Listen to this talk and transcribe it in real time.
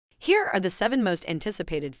Here are the 7 most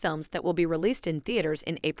anticipated films that will be released in theaters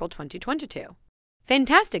in April 2022.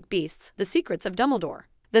 Fantastic Beasts: The Secrets of Dumbledore.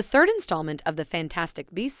 The 3rd installment of the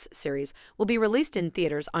Fantastic Beasts series will be released in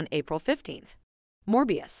theaters on April 15th.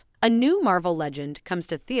 Morbius: A New Marvel Legend comes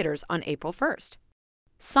to theaters on April 1st.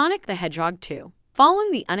 Sonic the Hedgehog 2.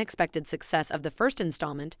 Following the unexpected success of the 1st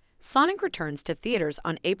installment, Sonic returns to theaters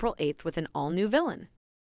on April 8th with an all-new villain.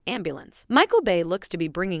 Ambulance. Michael Bay looks to be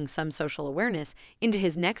bringing some social awareness into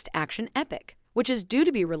his next action epic, which is due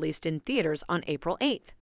to be released in theaters on April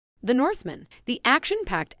 8th. The Northman, the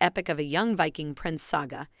action-packed epic of a young Viking prince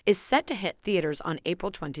saga, is set to hit theaters on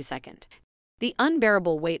April 22nd. The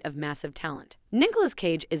Unbearable Weight of Massive Talent. Nicolas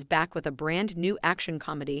Cage is back with a brand new action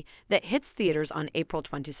comedy that hits theaters on April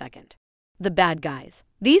 22nd. The Bad Guys.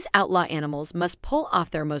 These outlaw animals must pull off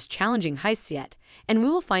their most challenging heists yet, and we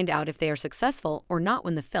will find out if they are successful or not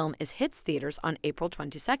when the film hits theaters on April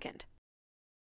 22nd.